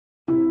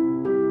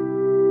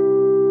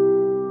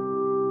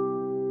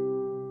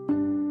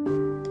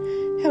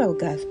Hello,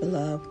 God's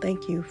beloved.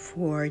 Thank you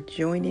for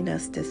joining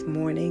us this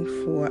morning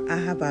for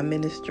Ahava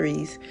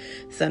Ministries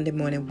Sunday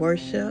morning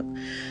worship.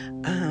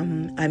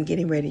 I'm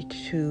getting ready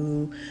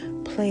to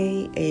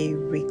play a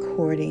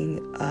recording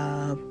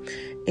of,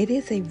 it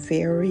is a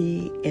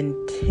very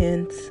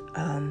intense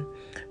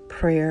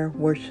prayer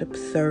worship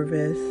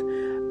service.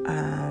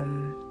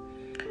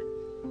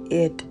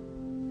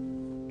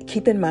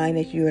 Keep in mind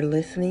as you are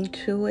listening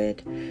to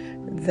it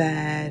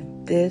that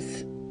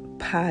this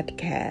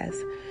podcast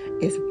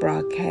is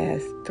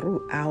broadcast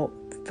throughout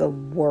the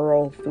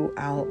world,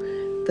 throughout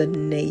the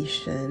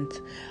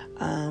nations.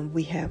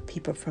 We have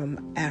people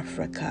from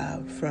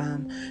Africa,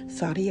 from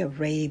Saudi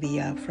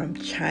Arabia, from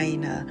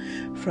China,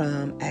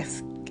 from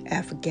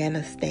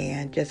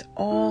Afghanistan, just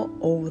all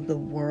over the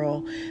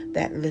world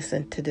that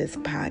listen to this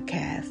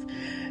podcast.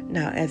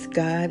 Now, as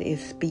God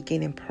is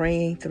speaking and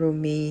praying through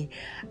me,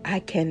 I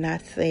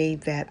cannot say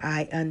that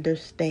I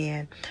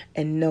understand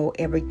and know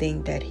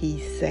everything that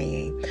He's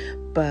saying.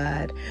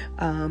 But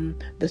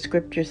the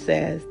scripture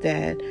says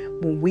that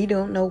when we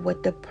don't know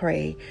what to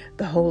pray,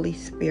 the Holy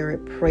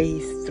Spirit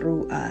prays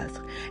through us.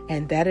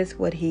 And that is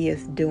what He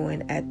is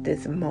doing at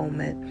this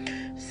moment.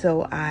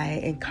 So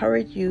I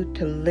encourage you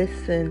to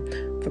listen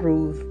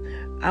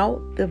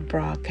throughout the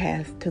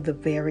broadcast to the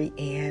very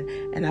end.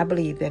 And I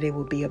believe that it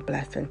will be a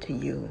blessing to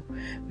you.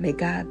 May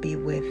God be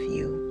with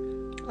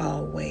you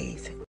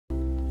always.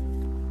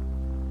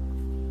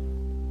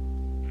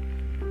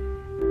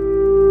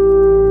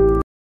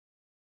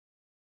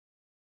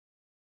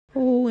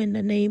 Oh, in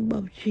the name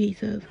of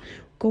Jesus,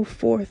 go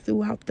forth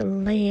throughout the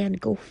land.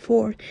 Go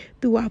forth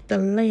throughout the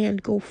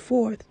land. Go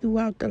forth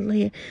throughout the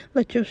land.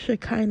 Let your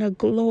Shekinah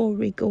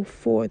glory go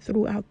forth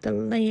throughout the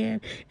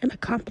land and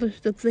accomplish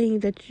the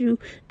things that you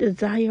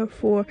desire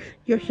for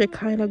your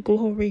Shekinah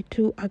glory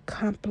to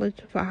accomplish,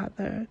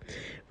 Father.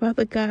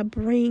 Father God,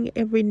 bring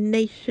every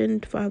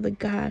nation, Father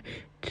God,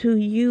 to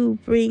you.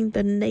 Bring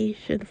the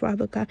nation,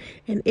 Father God,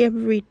 and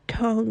every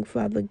tongue,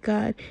 Father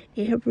God,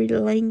 every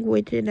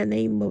language in the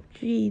name of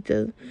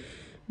Jesus.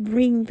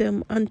 Bring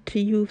them unto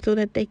you so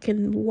that they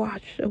can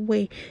wash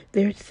away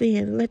their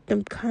sin. Let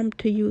them come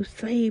to you.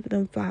 Save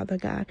them, Father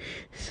God.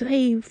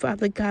 Save,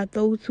 Father God,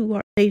 those who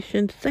are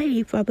nations.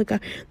 Save, Father God,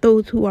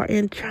 those who are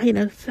in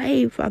China.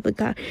 Save, Father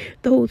God,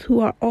 those who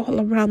are all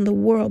around the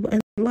world.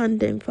 And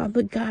London,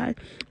 Father God,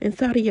 in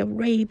Saudi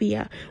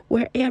Arabia,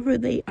 wherever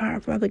they are,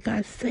 Father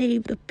God,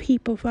 save the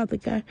people, Father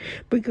God.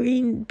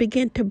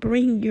 Begin to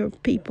bring your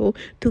people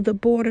to the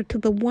border, to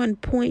the one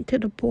point, to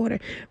the border,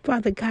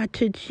 Father God,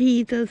 to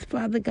Jesus,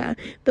 Father God,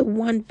 the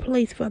one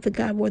place, Father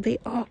God, where they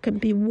all can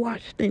be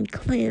washed and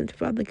cleansed,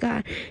 Father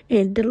God,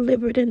 and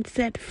delivered and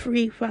set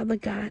free, Father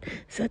God.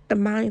 Set the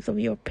minds of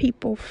your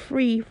people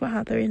free,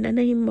 Father, in the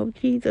name of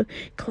Jesus.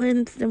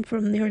 Cleanse them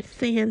from their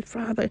sins,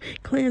 Father.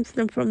 Cleanse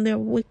them from their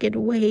wicked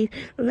ways.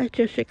 Let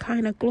your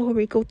Shekinah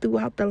glory go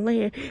throughout the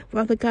land.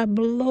 Father God,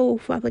 blow,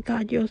 Father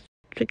God, your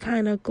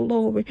Shekinah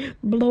glory.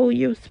 Blow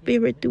your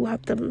spirit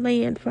throughout the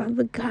land,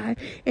 Father God,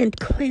 and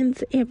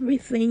cleanse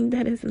everything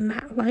that is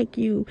not like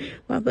you.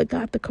 Father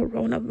God, the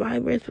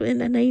coronavirus, in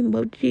the name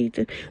of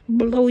Jesus,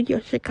 blow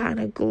your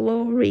Shekinah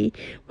glory,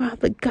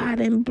 Father God,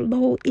 and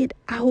blow it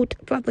out,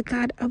 Father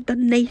God, of the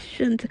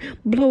nations.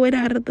 Blow it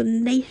out of the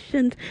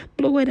nations.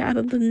 Blow it out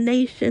of the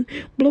nation.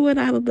 Blow it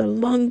out of the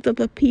lungs of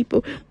the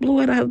people.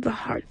 Blow it out of the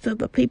hearts of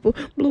the people.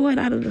 Blow it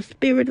out of the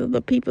spirit of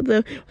the people,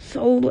 the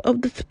soul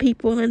of the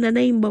people, in the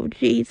name of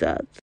Jesus.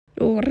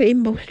 Oh,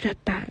 Rainbow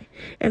Shaddai,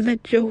 and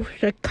let your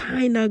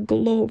Shekinah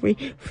glory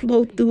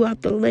flow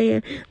throughout the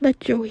land.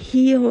 Let your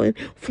healing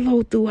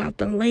flow throughout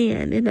the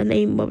land in the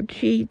name of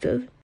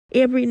Jesus.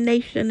 Every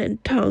nation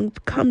and tongue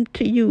come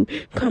to you,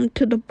 come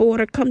to the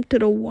border, come to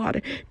the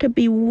water, to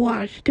be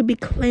washed, to be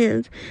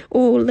cleansed.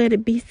 Oh, let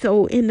it be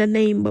so in the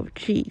name of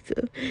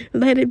Jesus.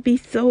 Let it be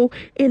so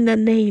in the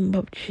name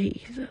of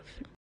Jesus.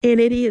 And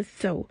it is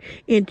so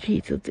in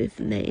Jesus'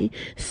 name.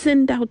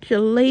 Send out your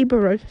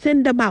laborers.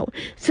 Send them out.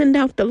 Send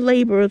out the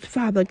laborers,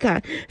 Father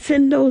God.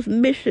 Send those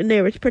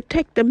missionaries.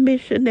 Protect the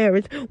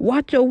missionaries.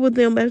 Watch over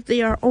them as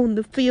they are on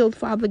the field,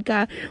 Father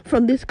God,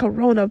 from this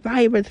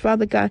coronavirus,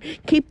 Father God.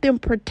 Keep them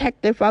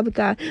protected, Father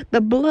God. The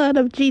blood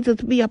of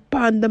Jesus be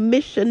upon the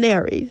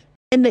missionaries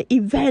and the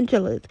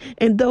evangelists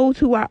and those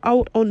who are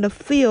out on the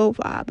field,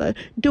 Father,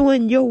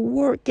 doing your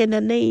work in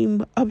the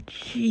name of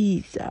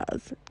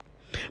Jesus.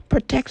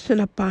 Protection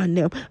upon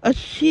them, a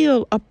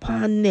shield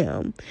upon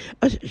them,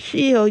 a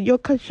shield, your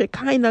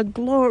Shekinah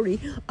glory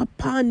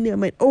upon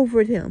them and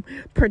over them.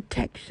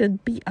 Protection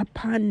be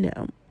upon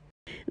them.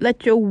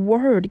 Let your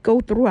word go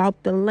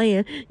throughout the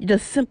land. The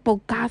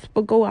simple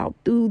gospel go out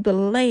through the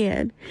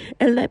land.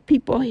 And let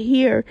people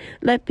hear.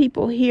 Let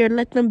people hear.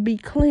 Let them be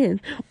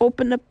cleansed.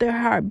 Open up their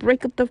heart.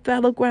 Break up the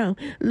fallow ground.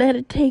 Let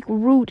it take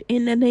root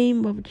in the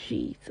name of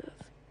Jesus.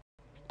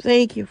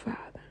 Thank you, Father.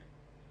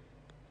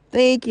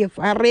 Thank you,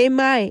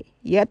 Faremai.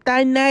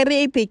 Yatanai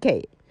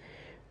repike.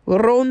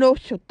 Rono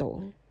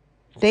shoto.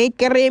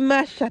 Thank you,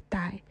 Rema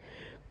Shatai.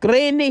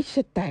 Grene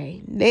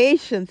Shatai.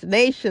 Nations,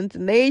 nations,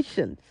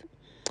 nations.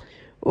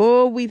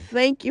 Oh, we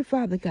thank you,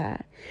 Father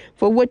God,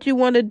 for what you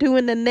want to do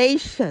in the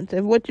nations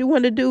and what you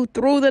want to do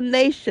through the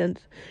nations,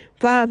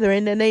 Father,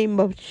 in the name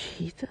of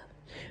Jesus.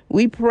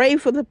 We pray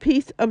for the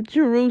peace of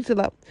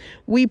Jerusalem.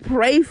 We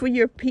pray for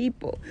your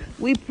people.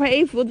 We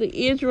pray for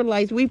the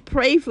Israelites. We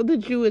pray for the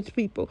Jewish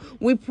people.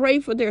 We pray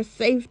for their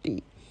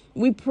safety.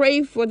 We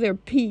pray for their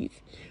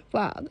peace,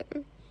 Father.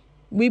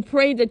 We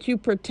pray that you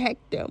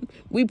protect them.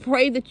 We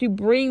pray that you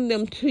bring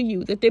them to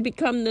you, that they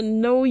become to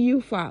know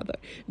you, Father.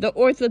 The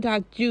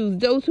Orthodox Jews,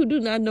 those who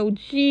do not know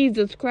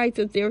Jesus Christ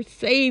as their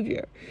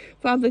Savior.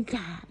 Father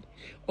God,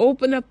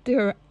 open up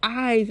their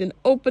eyes and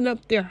open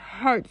up their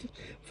hearts,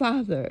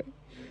 Father.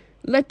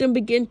 Let them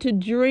begin to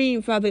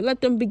dream, Father. Let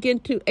them begin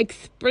to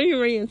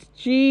experience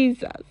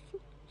Jesus.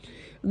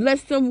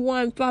 Let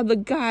someone, Father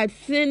God,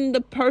 send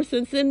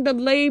the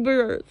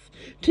laborers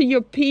to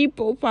your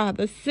people,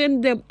 Father.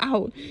 Send them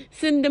out.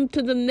 Send them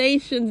to the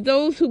nations.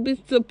 Those who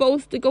be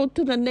supposed to go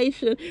to the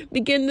nation,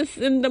 begin to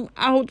send them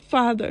out,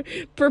 Father.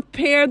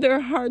 Prepare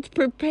their hearts.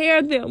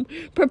 Prepare them.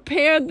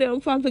 Prepare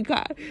them, Father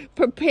God.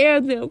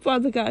 Prepare them,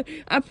 Father God.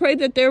 I pray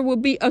that there will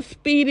be a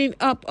speeding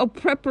up of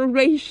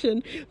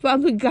preparation,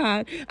 Father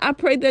God. I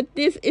pray that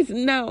this is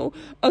now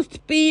a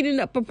speeding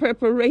up of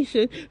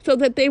preparation so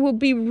that they will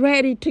be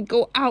ready to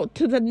go out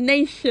to the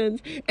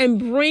nations and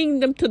bring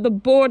them to the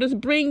borders,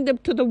 bring them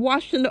to the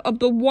washing of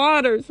the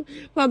waters,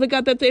 Father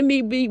God, that they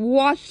may be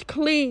washed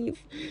clean,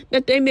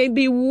 that they may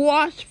be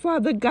washed,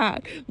 Father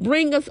God.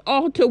 Bring us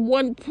all to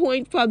one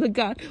point, Father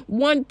God,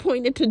 one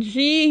point into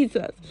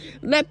Jesus.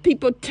 Let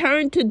people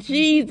turn to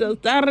Jesus.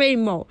 Let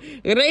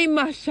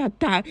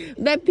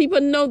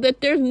people know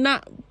that there's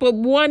not but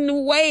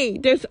one way.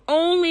 There's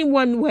only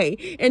one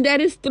way, and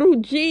that is through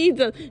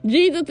Jesus.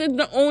 Jesus is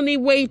the only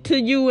way to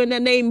you in the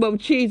name of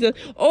Jesus.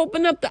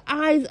 Open up the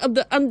eyes of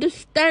the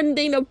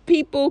understanding of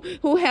people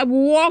who have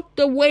walked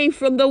away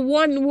from the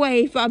one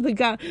way, Father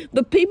God.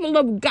 The people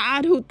of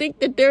God who think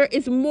that there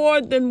is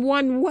more than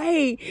one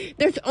way.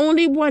 There's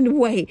only one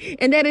way,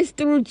 and that is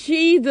through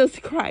Jesus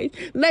Christ.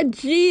 Let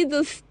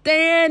Jesus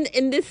stand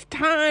in this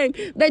time.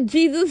 Let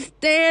Jesus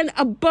stand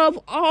above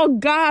all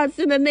gods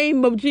in the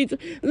name of Jesus.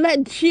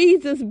 Let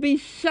Jesus be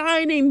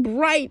shining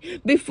bright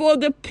before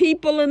the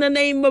people in the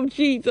name of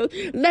Jesus.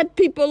 Let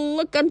people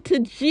look unto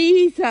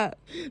Jesus.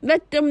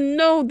 Let them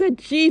know that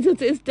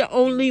Jesus is the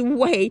only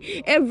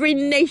way. Every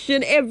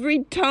nation,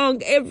 every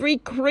tongue, every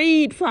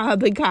creed,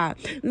 Father God.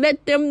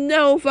 Let them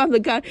know, Father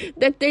God,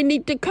 that they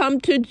need to come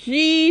to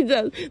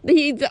Jesus. That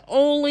He's the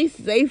only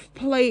safe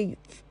place.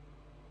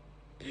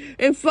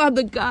 And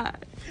Father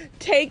God,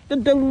 take the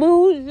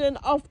delusion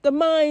off the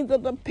minds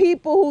of the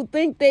people who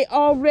think they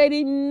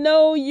already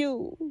know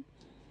you.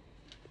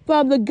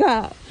 Father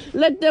God,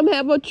 let them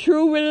have a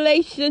true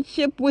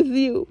relationship with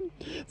you.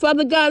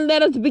 Father God,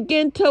 let us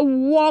begin to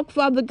walk,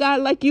 Father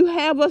God, like you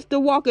have us to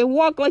walk, and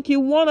walk like you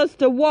want us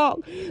to walk.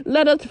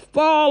 Let us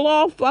fall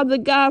off, Father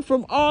God,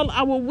 from all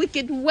our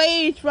wicked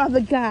ways,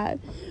 Father God.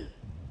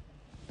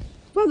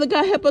 Father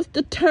God, help us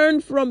to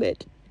turn from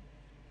it.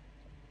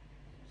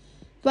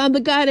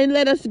 Father God, and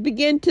let us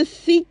begin to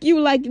seek you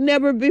like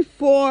never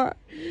before.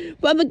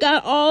 Father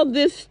God, all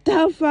this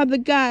stuff, Father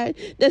God,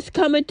 that's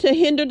coming to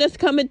hinder, that's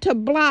coming to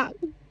block,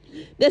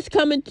 that's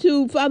coming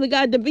to, Father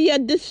God, to be a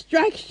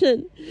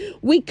distraction.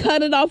 We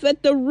cut it off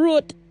at the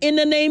root in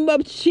the name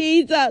of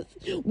Jesus.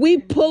 We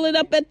pull it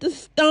up at the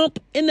stump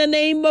in the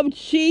name of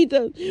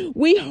Jesus.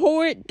 We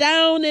hoe it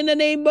down in the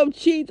name of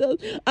Jesus.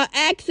 An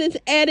axe is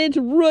at its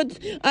roots.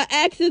 An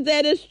axe is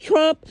at its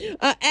trunk.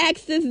 An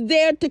axe is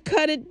there to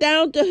cut it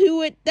down, to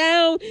hew it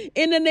down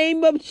in the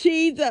name of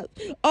Jesus.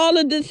 All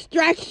the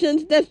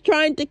distractions that's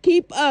trying to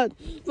keep us,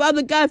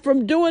 Father God,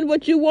 from doing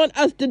what you want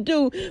us to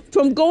do,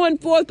 from going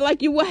forth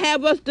like you will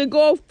have us to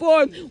go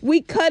forth,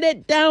 we cut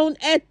it down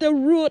at the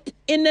root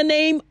in the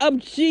name of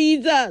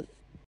Jesus.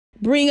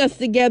 Bring us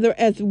together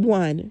as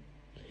one.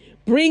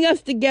 Bring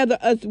us together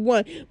as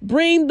one.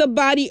 Bring the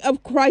body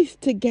of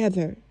Christ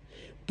together.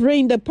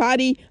 Bring the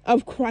body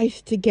of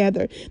Christ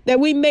together, that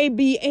we may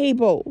be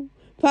able,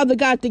 Father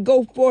God, to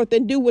go forth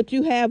and do what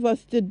you have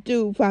us to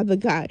do, Father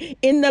God,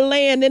 in the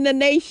land, in the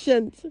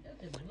nations,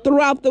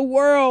 throughout the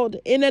world,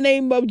 in the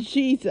name of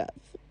Jesus.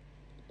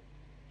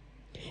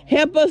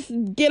 Help us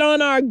get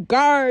on our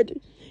guard.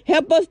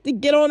 Help us to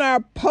get on our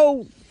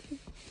post.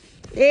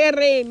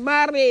 Ere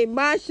mare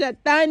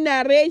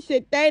mashatana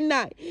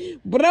reshetana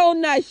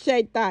brona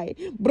shetai.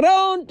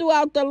 Blow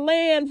throughout the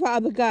land,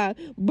 Father God.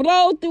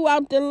 Blow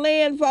throughout the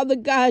land, Father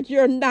God,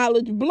 your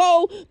knowledge.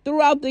 Blow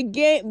throughout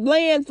the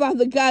land,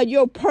 Father God,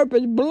 your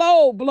purpose.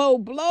 Blow, blow,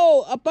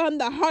 blow upon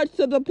the hearts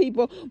of the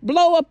people.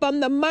 Blow upon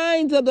the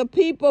minds of the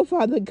people,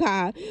 Father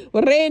God.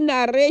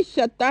 Rena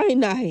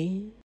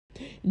reshatana.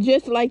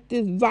 Just like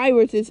this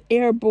virus is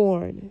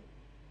airborne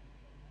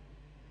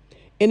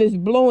and it's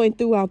blowing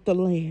throughout the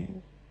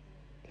land.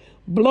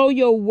 Blow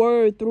your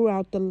word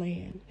throughout the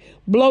land.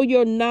 Blow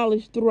your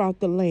knowledge throughout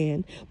the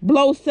land.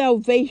 Blow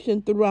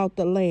salvation throughout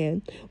the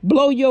land.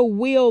 Blow your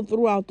will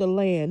throughout the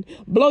land.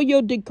 Blow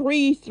your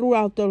decrees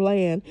throughout the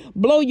land.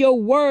 Blow your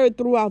word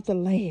throughout the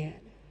land.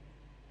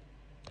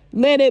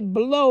 Let it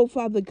blow,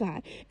 Father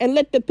God, and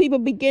let the people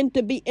begin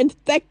to be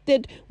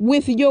infected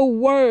with your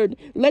word.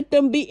 Let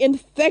them be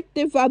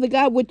infected, Father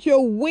God, with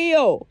your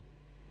will.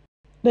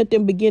 Let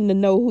them begin to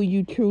know who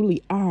you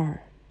truly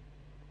are.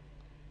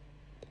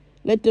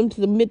 Let them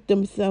submit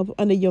themselves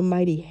under your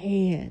mighty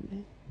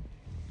hand.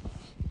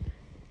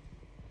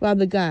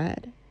 Father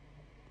God,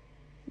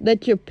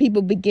 let your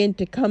people begin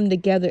to come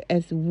together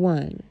as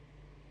one.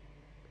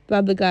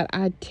 Father God,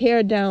 I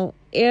tear down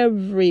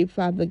every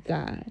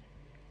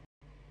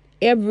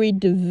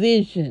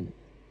division.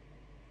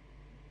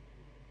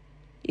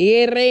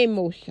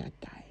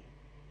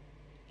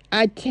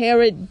 I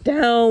tear it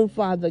down,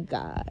 Father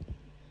God.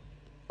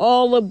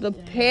 All of the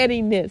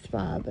pettiness,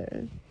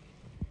 Father,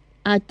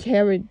 I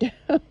tear it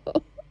down.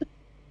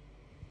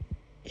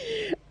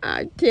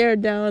 I tear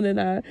down and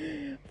I,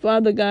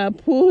 Father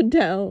God, pull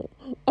down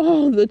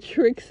all the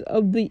tricks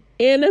of the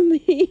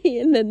enemy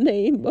in the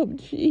name of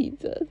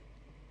Jesus.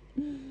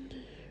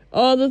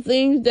 All the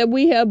things that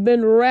we have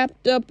been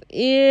wrapped up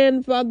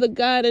in, Father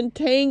God, and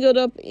tangled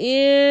up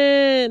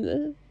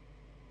in.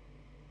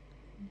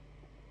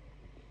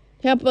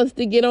 Help us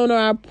to get on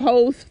our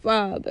post,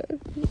 Father.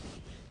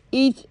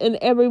 Each and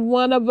every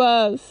one of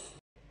us.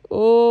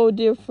 Oh,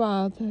 dear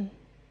Father.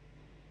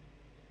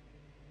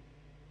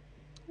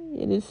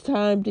 It is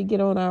time to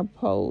get on our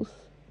post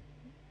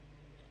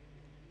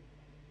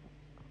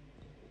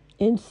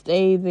and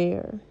stay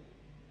there.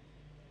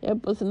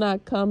 Help us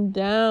not come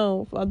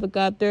down, Father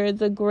God. There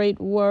is a great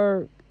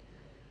work,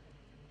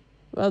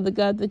 Father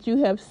God, that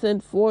you have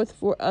sent forth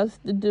for us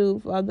to do,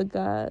 Father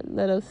God.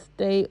 Let us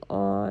stay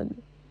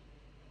on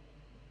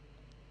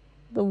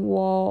the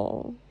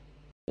wall.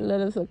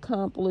 Let us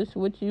accomplish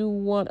what you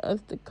want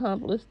us to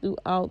accomplish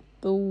throughout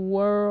the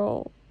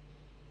world.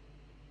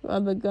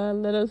 Father God,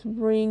 let us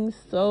bring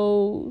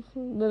souls.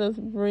 Let us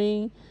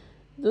bring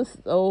the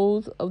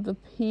souls of the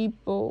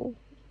people.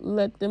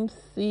 Let them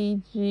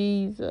see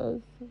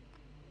Jesus.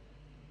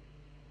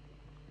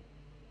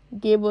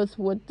 Give us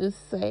what to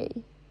say.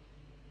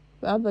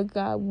 Father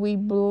God, we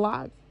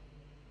block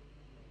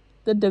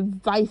the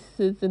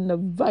devices and the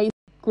vice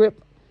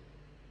grip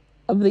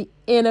of the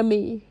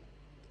enemy.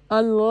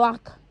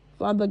 Unlock,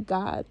 Father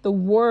God, the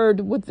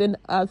word within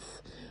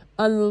us.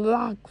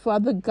 Unlock,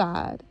 Father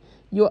God,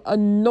 your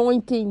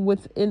anointing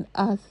within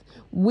us.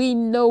 We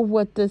know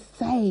what to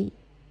say.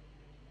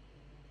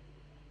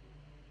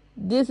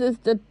 This is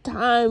the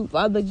time,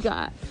 Father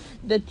God,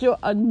 that your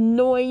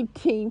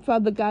anointing,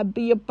 Father God,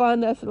 be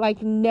upon us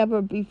like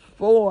never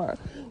before.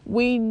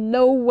 We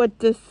know what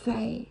to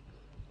say.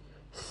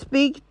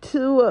 Speak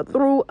through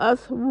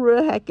us,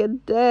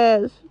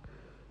 Ruach.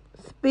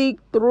 Speak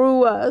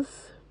through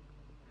us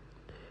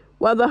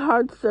while the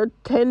hearts are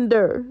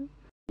tender.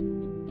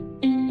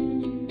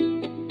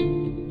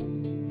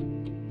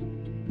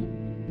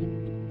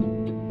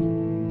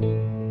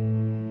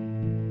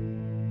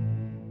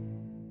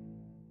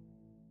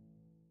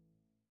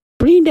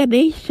 Bring the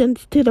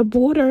nations to the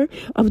border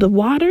of the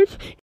waters,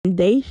 and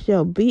they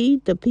shall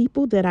be the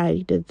people that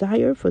I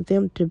desire for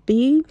them to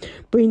be.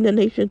 Bring the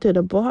nation to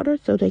the border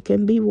so they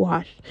can be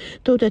washed,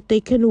 so that they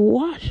can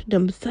wash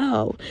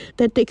themselves,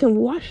 that they can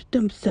wash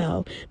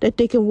themselves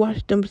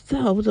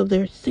of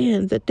their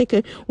sins, that they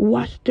can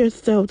wash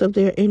themselves of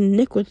their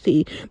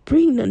iniquity.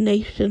 Bring the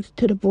nations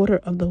to the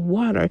border of the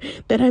water,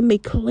 that I may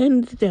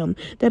cleanse them,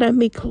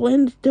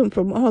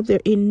 from all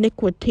their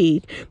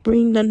iniquities.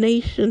 Bring the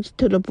nations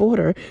to the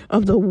border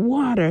of the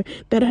water,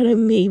 that I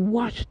may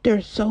wash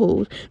their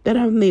souls, that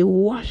I may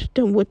wash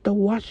them with the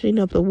washing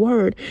of the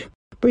word.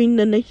 Bring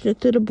the nations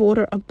to the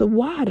border of the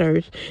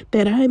waters,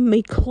 that I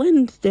may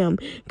cleanse them,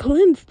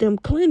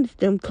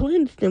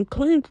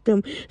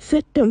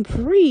 set them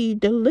free,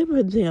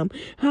 deliver them.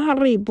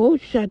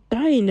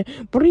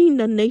 Bring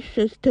the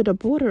nations to the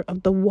border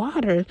of the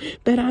waters,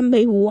 that I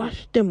may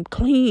wash them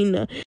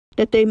clean,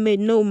 that they may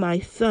know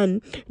my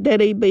son, that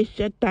they may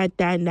bring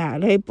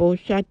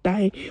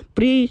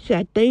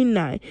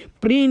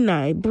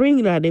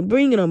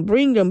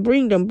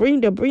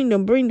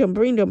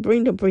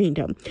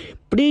them.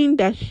 Bring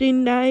the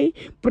Shinai,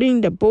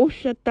 bring the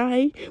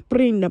Boshatai,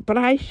 bring the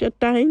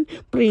Braishatai,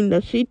 bring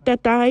the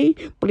Sitatai,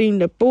 bring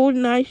the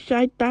Bonai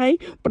Shatai,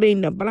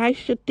 bring the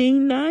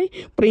Braishatinai,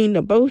 bring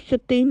the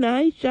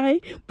Boshatinai Shai,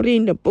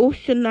 bring the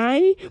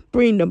Boshanai,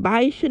 bring the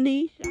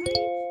Baishani Shai.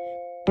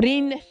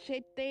 Bring the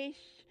Shetesh,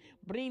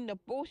 bring the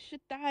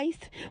Boshatais,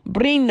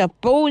 bring the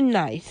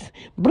Bonais,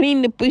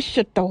 bring the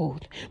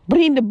Bushatos,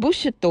 bring the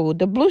Bushato,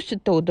 the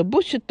Bushato, the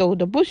Bushato,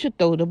 the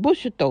Bushato, the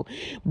Bushato,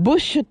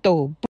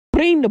 Bushato.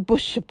 Bring the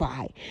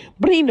Bushapai,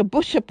 bring the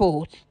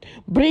Bushapos,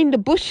 bring the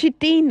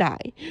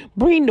Bushitinai,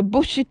 bring the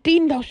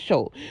Bushitino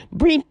show,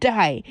 bring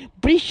Tai,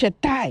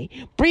 Brishatai,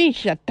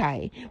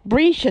 Brishatai,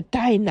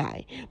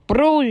 Brishatainai,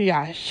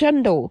 Broya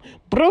Shando,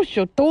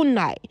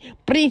 Broshotonai,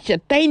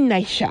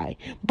 Brisatainai Shai,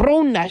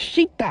 Brona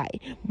Shitai,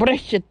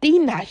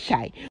 Brishatina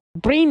Shai.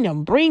 Bring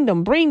them, bring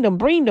them, bring them,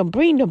 bring them,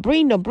 bring them,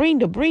 bring them, bring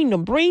them, bring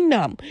them, bring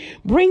them.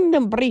 Bring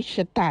them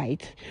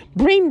Brishatites.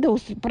 Bring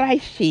those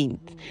Brishins.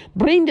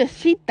 Bring the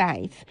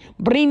Shittites.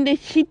 Bring the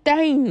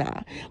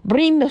Shitaina.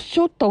 Bring the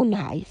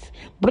Shotonites.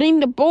 Bring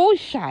the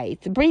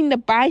Bolshites. Bring the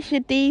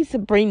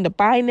Bishites. Bring the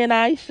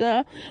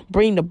Binanites.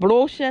 Bring the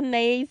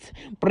Bloshanites.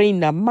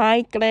 Bring the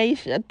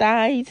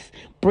Micratites.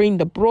 Bring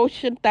the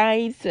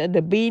Broshatites, the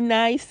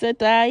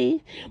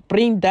Benicites,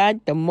 bring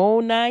that the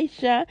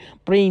Monites,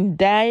 bring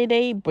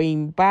Daddy,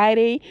 bring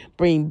Body,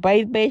 bring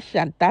Baby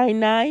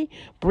Shatinai,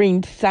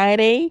 bring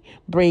Side,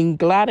 bring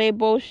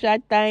Gladebo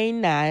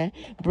Shatinai,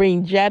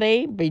 bring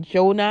Jetty,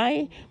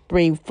 Bijonai,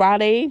 bring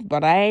Friday,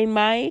 Brain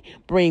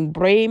bring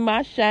Brain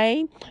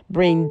Mashay,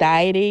 bring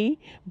Daddy,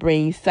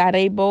 bring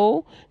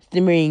Sadebo,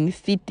 bring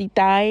City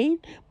Time,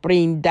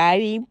 bring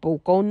Daddy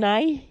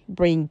Bokonai,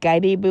 bring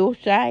Gadi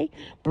Boshai,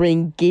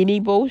 bring Guinea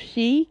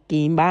Boshi,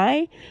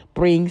 Gimai,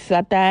 bring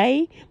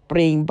Satai,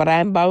 bring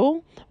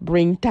Brambo,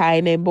 bring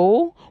Tiny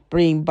Bo,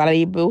 bring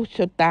Baribo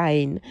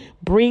Shotain,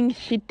 bring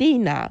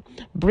Shitina,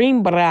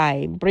 bring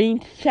Brai, bring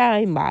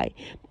Shaimai,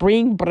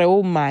 bring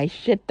Bro My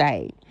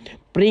Shitai.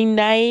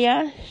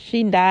 Brinaya,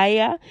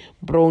 Shindaya,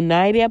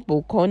 Bronaya,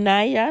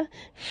 Bukonaya,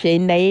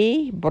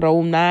 Shenai,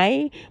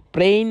 Bronai,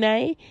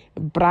 Brenai,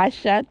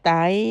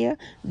 Brashatai,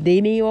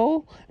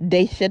 Denio,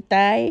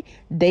 Deshatai,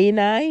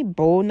 Denai,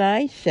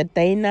 Bonai,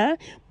 Shatena,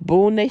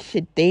 Bone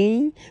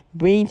Shatain,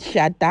 Bring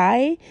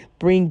Shatai,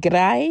 Bring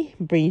Grai,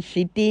 Bring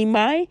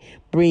Shitimai,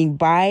 Bring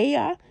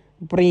Baya,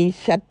 Bring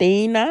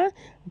Shatena,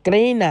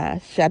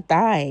 Grena,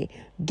 Shatai,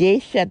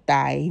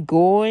 Geshatai,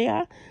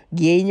 Goya,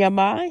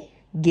 Genyamai,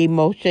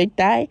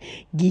 Gimoshetai,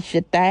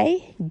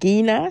 Gishatai,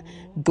 Gina,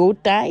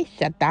 Gotai,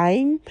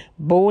 Shatain,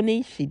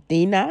 Boni,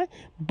 Sitina,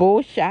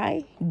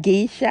 Boshai,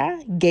 Gesha,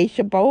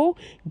 Geshabo,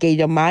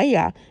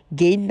 Gedamaya,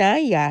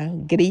 Genaya,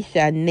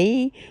 Grisha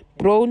Ni,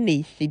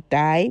 Broni,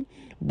 Sitai,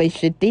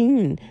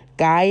 Beshatin,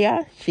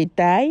 Gaya,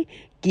 Sitai,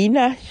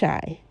 Gina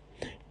Shai,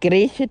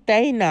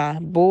 Grishatena,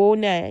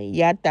 Bona,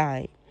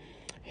 Yatai.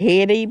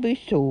 Heri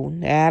bisu,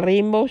 nari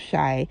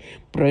mosai,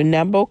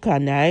 brunabo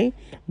kanai,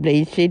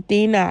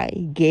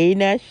 blesitinai,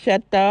 gena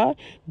shata,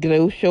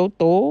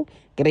 grosoto,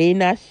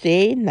 grena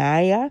se,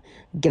 naya,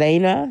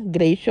 grena,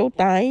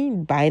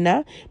 gresotai,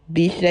 baina,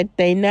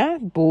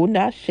 bisetena,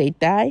 bona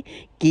setai,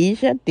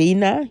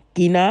 gisatina,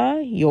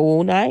 gina,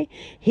 yonai,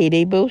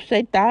 heri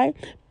busetai,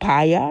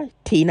 paya,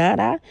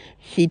 tinara,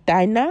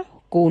 sitaina,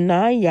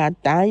 kuna,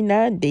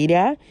 yataina,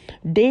 dira,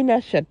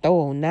 dena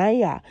sato,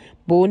 naya,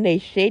 Bone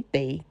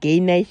sete,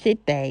 gene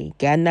sete,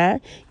 gana,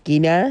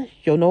 gina,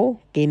 sono,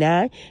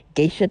 gina,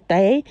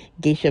 gesate,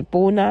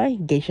 gesapona,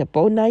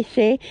 gesapona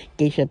se,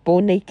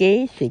 gesapone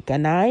ke,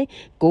 sekanai,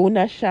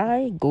 gona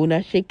sai,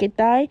 gona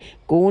seketai,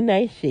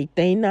 gona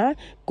setena,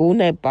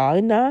 gona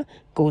baina,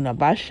 gona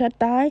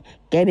basatai,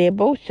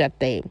 gerebo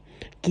sate,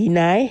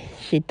 ginai,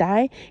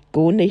 setai,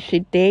 gone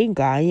sete,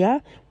 gaya,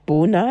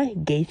 bona,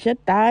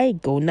 gesatai,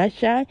 gona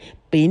sai,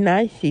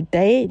 Pina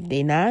site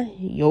dina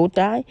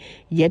yotai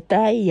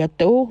yetai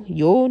yato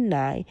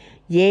yonai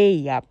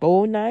ye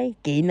yaponai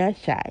gina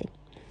shai.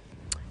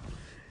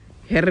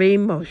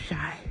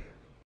 Herimoshai.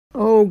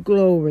 Oh,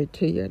 glory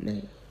to your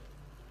name.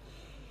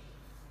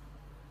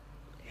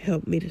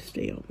 Help me to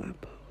stay on my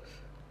post.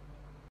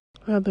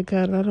 Father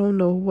God, I don't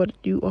know what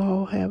you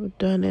all have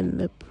done in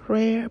the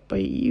prayer,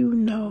 but you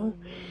know.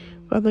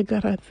 Father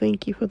God, I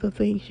thank you for the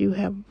things you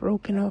have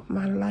broken off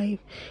my life.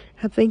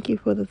 I thank you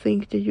for the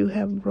things that you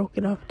have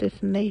broken off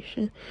this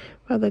nation.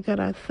 Father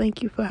God, I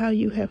thank you for how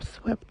you have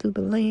swept through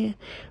the land.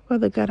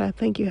 Father God, I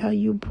thank you how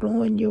you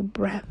blowing your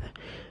breath.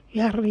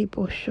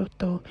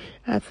 Yariboshoto.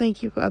 I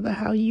thank you, Father,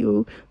 how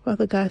you,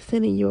 Father God,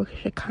 sending your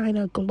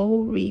Shekinah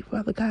glory,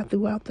 Father God,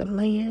 throughout the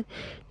land,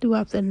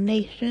 throughout the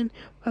nation.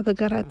 Father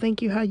God, I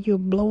thank you how you're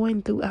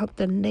blowing throughout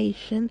the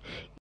nation.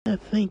 I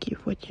thank you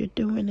for what you're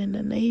doing in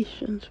the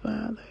nations,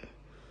 Father.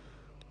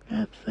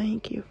 I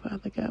thank you,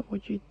 Father God,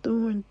 what you're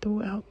doing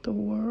throughout the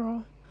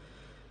world.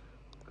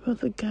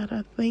 Father God,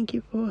 I thank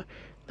you for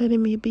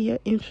letting me be an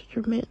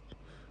instrument,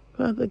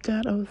 Father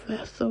God, a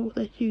vessel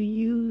that you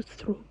use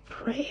through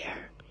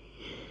prayer.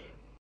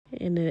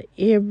 And in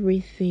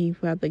everything,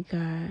 Father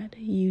God,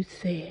 you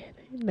said,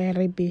 let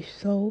it be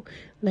so,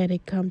 let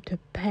it come to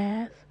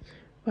pass.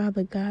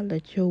 Father God,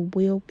 let your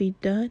will be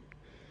done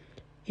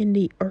in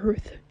the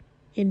earth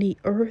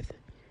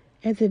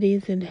as it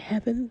is in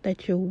heaven,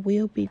 let your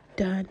will be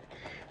done.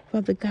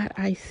 Father God,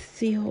 I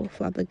seal,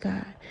 Father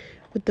God,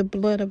 with the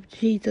blood of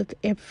Jesus,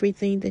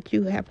 everything that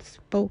you have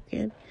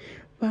spoken.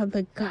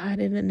 Father God,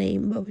 in the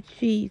name of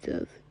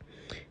Jesus,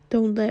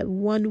 don't let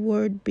one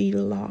word be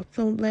lost.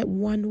 Don't let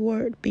one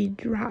word be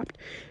dropped.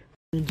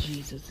 In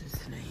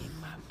Jesus'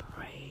 name, I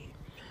pray.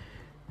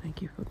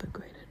 Thank you for the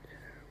great determination.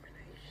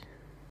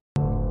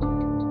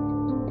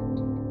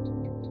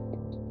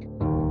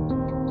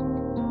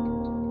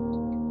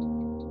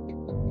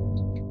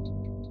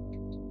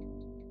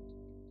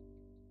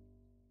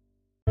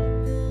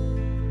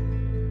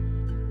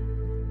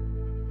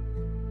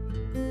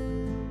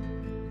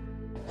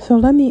 So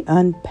let me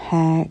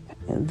unpack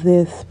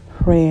this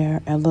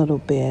prayer a little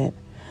bit.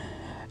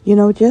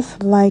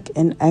 Just like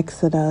in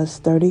Exodus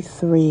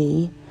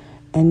 33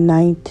 and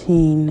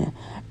 19,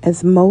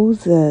 as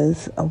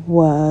Moses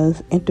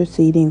was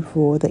interceding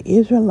for the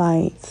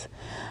Israelites,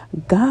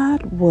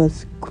 God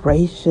was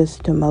gracious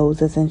to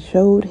Moses and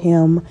showed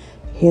him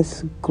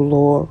his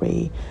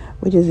glory,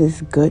 which is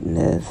his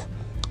goodness,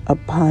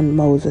 upon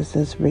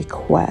Moses'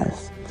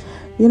 request.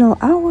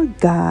 Our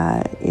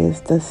God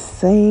is the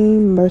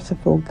same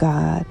merciful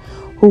God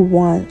who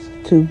wants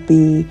to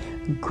be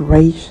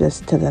gracious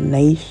to the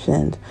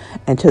nations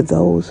and to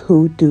those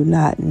who do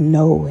not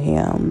know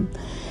him.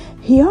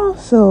 He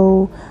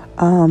also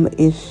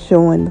is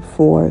showing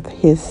forth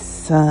his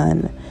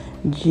Son,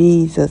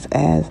 Jesus,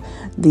 as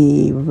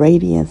the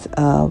radiance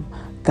of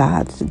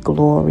God's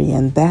glory.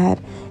 And that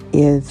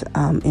is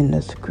in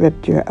the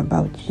scripture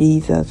about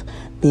Jesus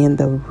being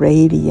the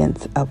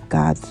radiance of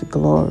God's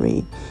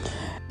glory.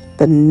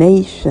 The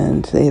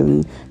nations,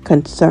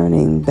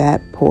 concerning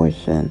that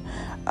portion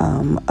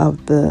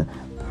of the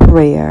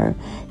prayer,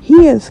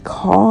 he is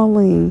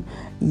calling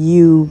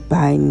you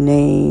by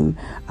name.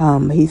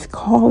 He's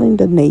calling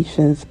the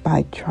nations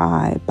by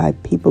tribe, by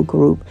people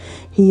group.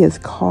 He is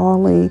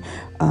calling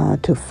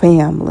to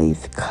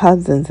families,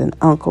 cousins and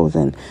uncles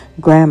and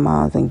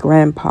grandmas and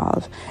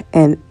grandpas,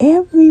 and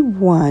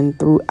everyone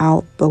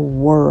throughout the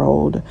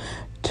world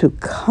to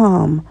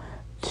come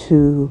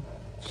to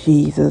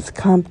Jesus,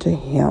 come to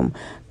him,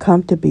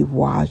 come to be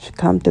washed,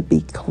 come to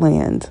be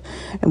cleansed.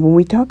 And when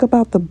we talk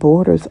about the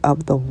borders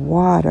of the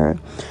water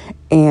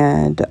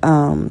and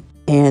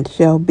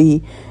shall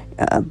be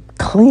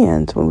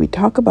cleansed, when we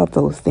talk about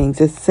those things,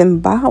 it's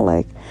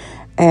symbolic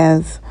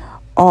as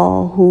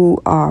all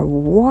who are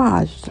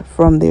washed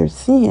from their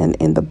sin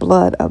in the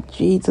blood of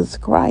Jesus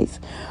Christ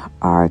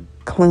are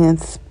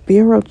cleansed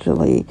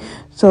spiritually.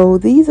 So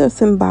these are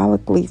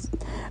symbolically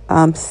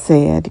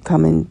said,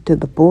 coming to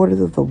the borders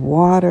of the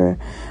water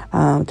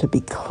to be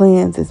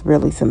cleansed is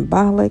really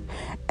symbolic,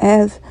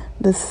 as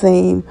the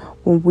same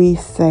when we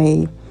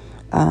say,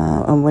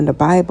 and when the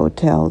Bible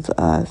tells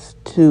us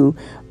to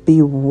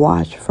be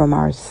washed from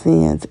our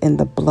sins in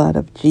the blood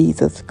of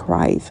Jesus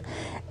Christ,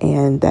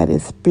 and that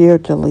is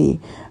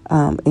spiritually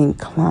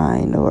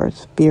inclined, or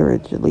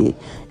spiritually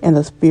in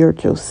a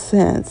spiritual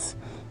sense.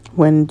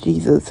 When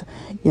Jesus,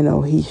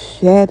 he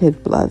shed his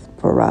blood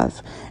for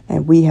us,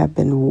 and we have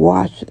been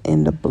washed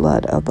in the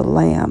blood of the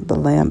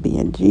Lamb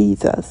being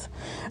Jesus,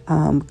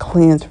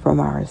 cleansed from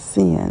our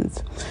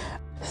sins.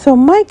 So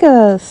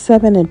Micah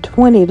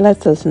 7:20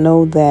 lets us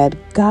know that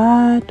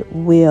God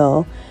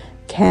will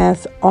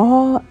cast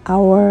all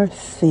our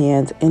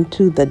sins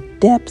into the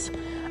depths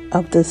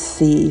of the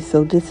sea.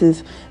 So this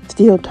is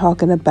still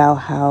talking about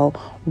how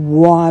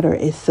water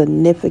is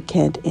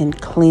significant in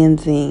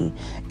cleansing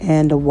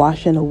and the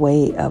washing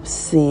away of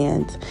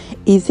sins.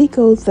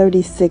 Ezekiel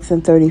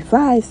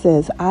 36:35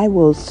 says, I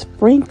will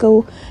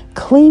sprinkle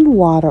clean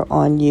water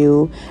on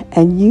you,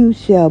 and you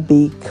shall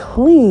be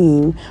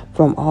clean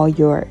from all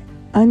your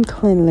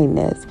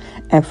uncleanliness,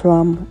 and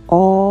from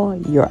all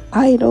your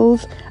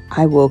idols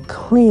I will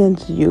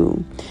cleanse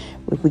you.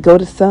 If we go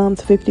to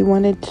Psalms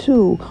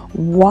 51:2,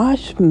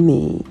 wash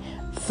me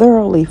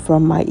thoroughly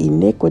from my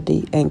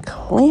iniquity and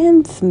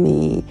cleanse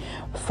me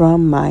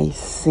from my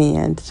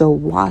sin. So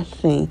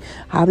washing,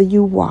 how do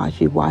you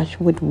wash? You wash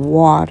with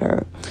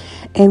water.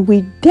 And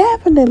we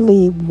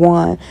definitely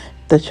want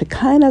the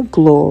Shekinah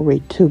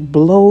glory to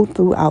blow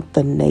throughout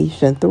the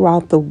nation,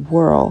 throughout the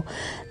world.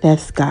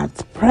 That's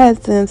God's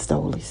presence, the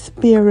Holy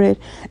Spirit,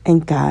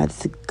 and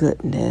God's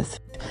goodness.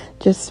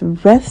 Just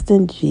rest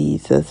in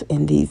Jesus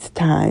in these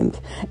times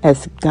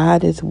as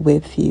God is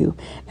with you.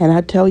 And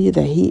I tell you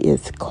that he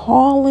is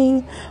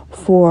calling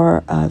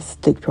for us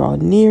to draw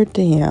near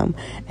to him,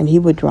 and he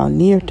would draw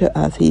near to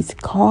us. He's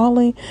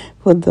calling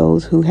for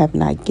those who have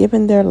not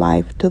given their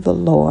life to the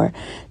Lord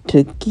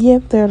to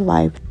give their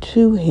life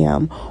to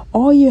him.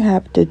 All you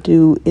have to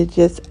do is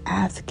just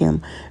ask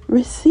him,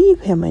 receive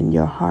him in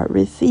your heart,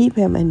 receive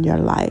him in your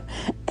life,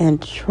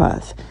 and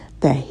trust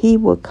that he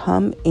will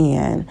come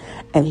in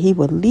and he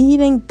will lead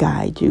and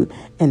guide you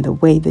in the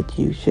way that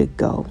you should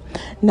go.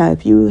 Now,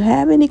 if you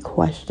have any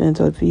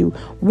questions, or if you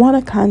want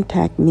to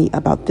contact me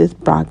about this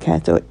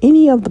broadcast or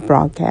any of the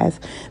broadcasts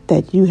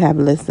that you have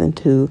listened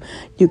to,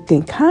 you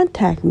can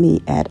contact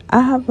me at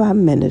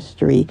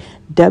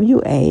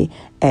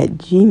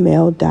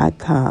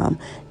ahavaministrywa@gmail.com.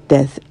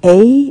 That's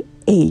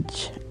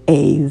AHAVAH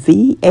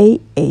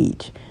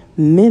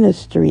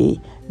ministry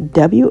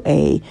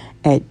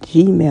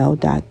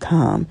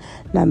wa@gmail.com.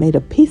 Now may the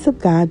peace of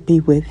God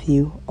be with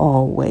you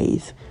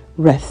always.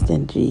 Rest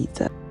in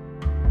Jesus.